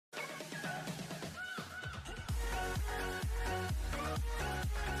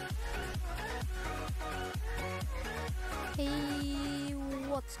Hey,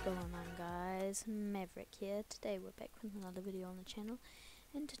 what's going on guys? Maverick here. Today we're back with another video on the channel,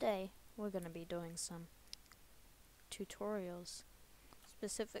 and today we're going to be doing some tutorials,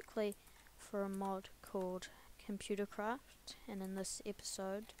 specifically for a mod called Computercraft. And in this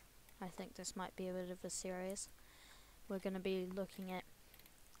episode, I think this might be a bit of a series, we're going to be looking at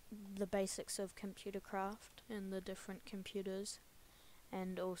the basics of Computercraft and the different computers,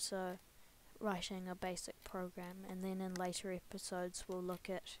 and also writing a basic program. And then in later episodes we'll look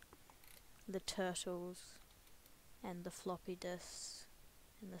at the turtles and the floppy disks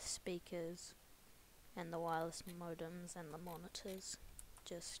and the speakers and the wireless modems and the monitors.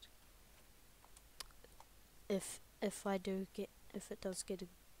 Just if it does get a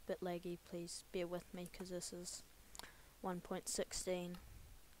bit laggy, please bear with me, because this is 1.16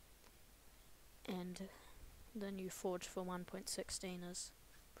 and the new Forge for 1.16 is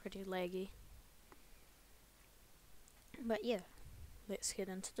pretty laggy. But yeah, let's get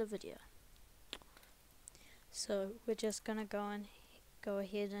into the video. So we're just gonna go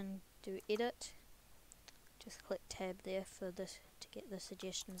ahead and do edit. Just click tab there for this to get the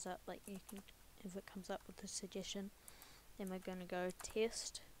suggestions up. Like, you can, if it comes up with a suggestion, then we're gonna go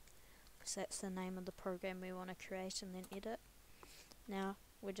test, because that's the name of the program we want to create, and then edit. Now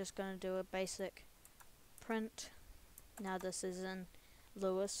we're just gonna do a basic print. Now this is in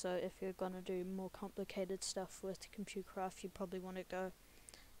Lua, so if you're going to do more complicated stuff with Computercraft, you probably want to go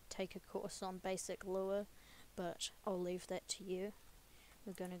take a course on basic Lua, but I'll leave that to you.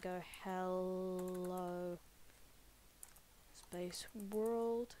 We're going to go hello space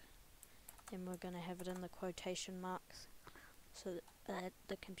world, and we're going to have it in the quotation marks so that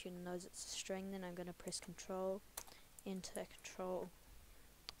the computer knows it's a string. Then I'm going to press Control, Enter, Control,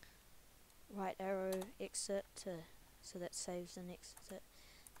 right arrow, exit so that saves and exits.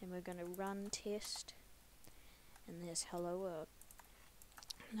 And we're going to run test, and there's hello world.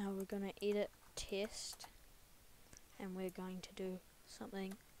 Now we're going to edit test, and we're going to do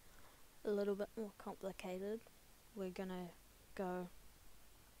something a little bit more complicated. We're going to go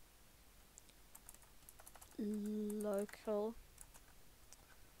local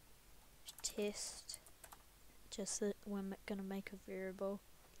test, just that we're going to make a variable.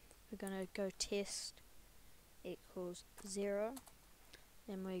 We're going to go test equals 0,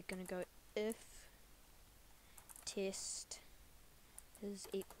 then we're going to go if test is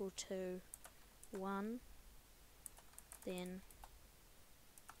equal to 1, then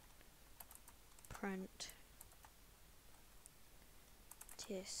print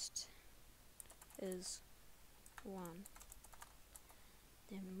test is 1.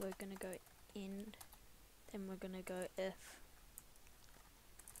 Then we're going to go end, then we're going to go if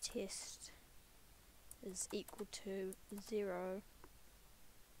test is equal to 0,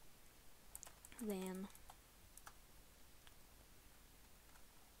 then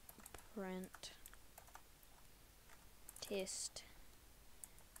print test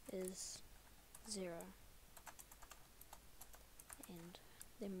is 0. And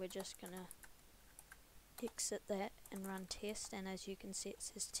then we're just gonna exit that and run test, and as you can see it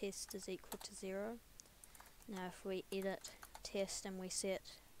says test is equal to 0. Now if we edit test and we set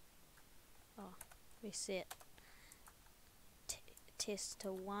test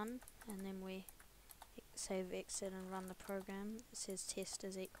to 1, and then we save, exit, and run the program, it says test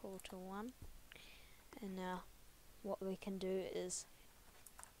is equal to 1. And now what we can do is,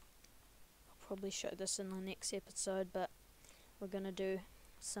 I'll probably show this in the next episode, but we're going to do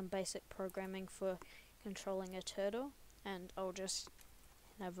some basic programming for controlling a turtle, and I'll just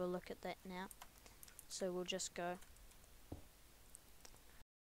have a look at that now. So we'll just go,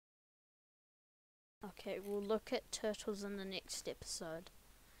 okay, we'll look at turtles in the next episode,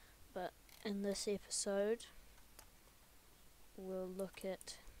 but in this episode we'll look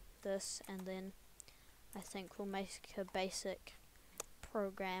at this, and then I think we'll make a basic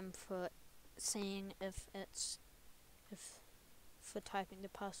program for seeing if for typing the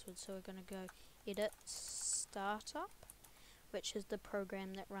password. So we're going to go edit startup, which is the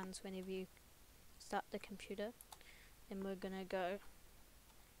program that runs whenever you start the computer. Then we're going to go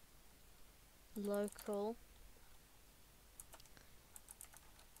local,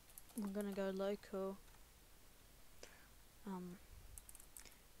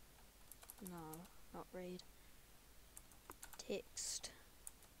 no, not read, text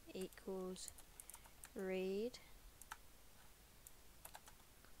equals read.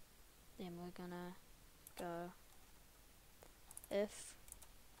 Then we're gonna go if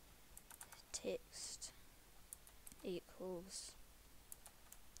text equals,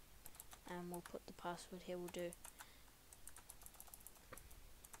 and we'll put the password here. We'll do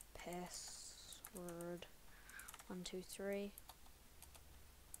password 1, 2, 3.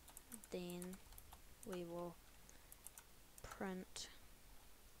 Then we will print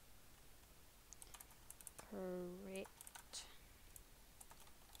correct.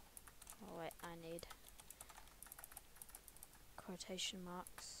 Oh wait, I need quotation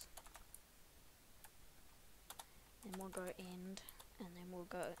marks. Then we'll go end, and then we'll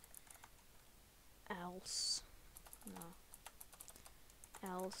go else. No.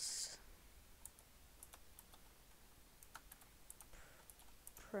 Else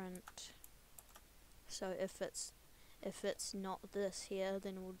print. So if it's not this here,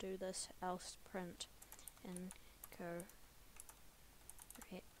 then we'll do this else print and correct,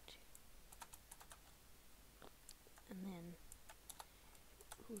 and then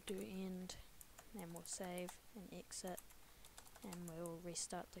we'll do end, then we'll save and exit, and we'll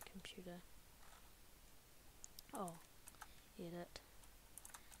restart the computer. Oh, edit,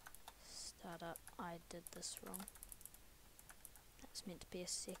 start up. I did this wrong. That's meant to be a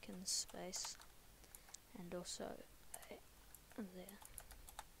second space, and also there.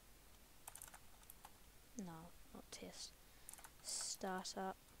 No, not test. Start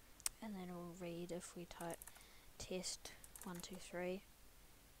up, and then we'll read if we type test 1, 2, 3.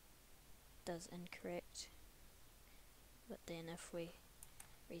 Does incorrect. But then if we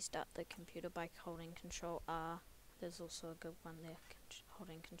restart the computer by holding Control R, there's also a good one there,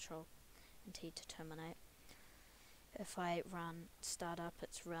 holding Control and T to terminate. If I run start up,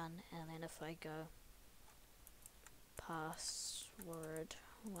 it's run, and then if I go password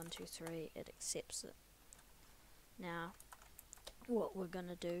 1, 2, 3, it accepts it. Now what we're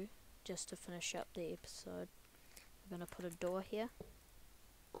gonna do, just to finish up the episode, we're gonna put a door here,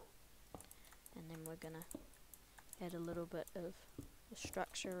 and then we're gonna add a little bit of the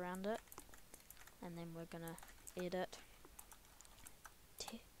structure around it, and then we're gonna edit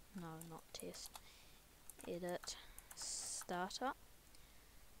edit startup.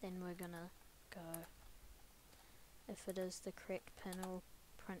 Then we're gonna go, if it is the correct pin, we'll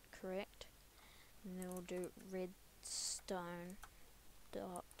print correct, and then we'll do redstone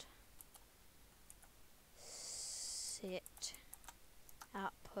dot set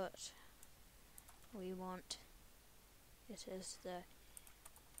output. We want it is the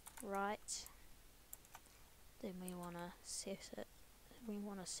right, then we want to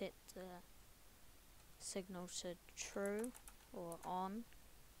set the signal to true or on.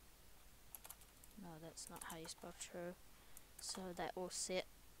 No, that's not how you spell true. So that will set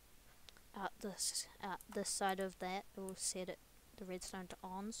out this side of that, it will set it, the redstone, to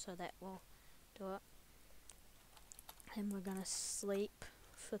on, so that will do it. And we're gonna sleep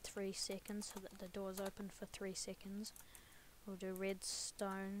for 3 seconds so that the door's open for 3 seconds. We'll do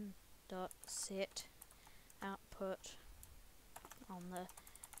redstone dot set output on the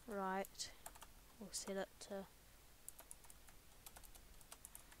right. We'll set it to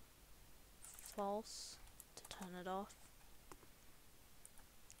false to turn it off.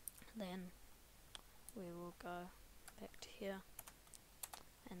 Then we will go back to here,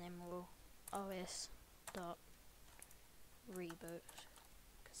 and then we'll os dot reboot,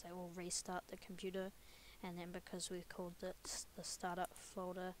 because they will restart the computer, and then because we called it the startup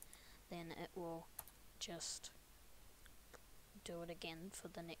folder, then it will just do it again for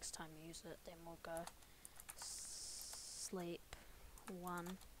the next time you use it. Then we'll go sleep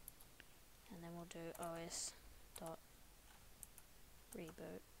 1, and then we'll do os dot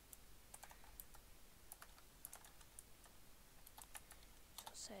reboot.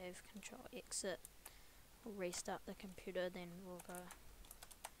 So save, Control exit, we'll restart the computer, then we'll go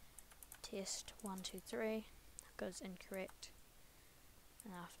test 1, 2, 3, goes incorrect,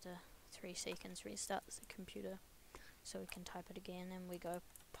 and after 3 seconds restarts the computer, so we can type it again, and we go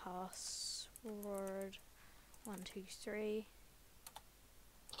password 1, 2, 3,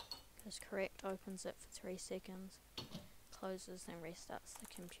 goes correct, opens it for 3 seconds, closes, then restarts the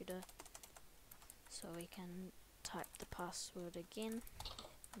computer, so we can type the password again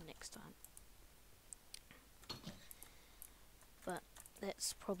next time. But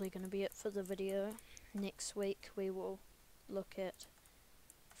that's probably going to be it for the video. Next week we will look at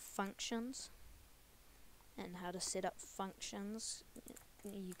functions and how to set up functions.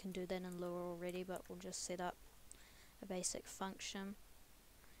 You can do that in Lua already, but we'll just set up a basic function,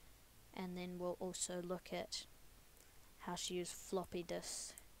 and then we'll also look at how to use floppy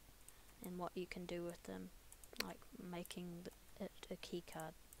disks and what you can do with them, like making it a key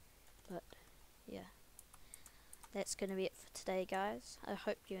card. But yeah, that's going to be it for today, guys. I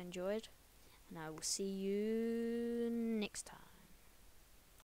hope you enjoyed, and I will see you next time.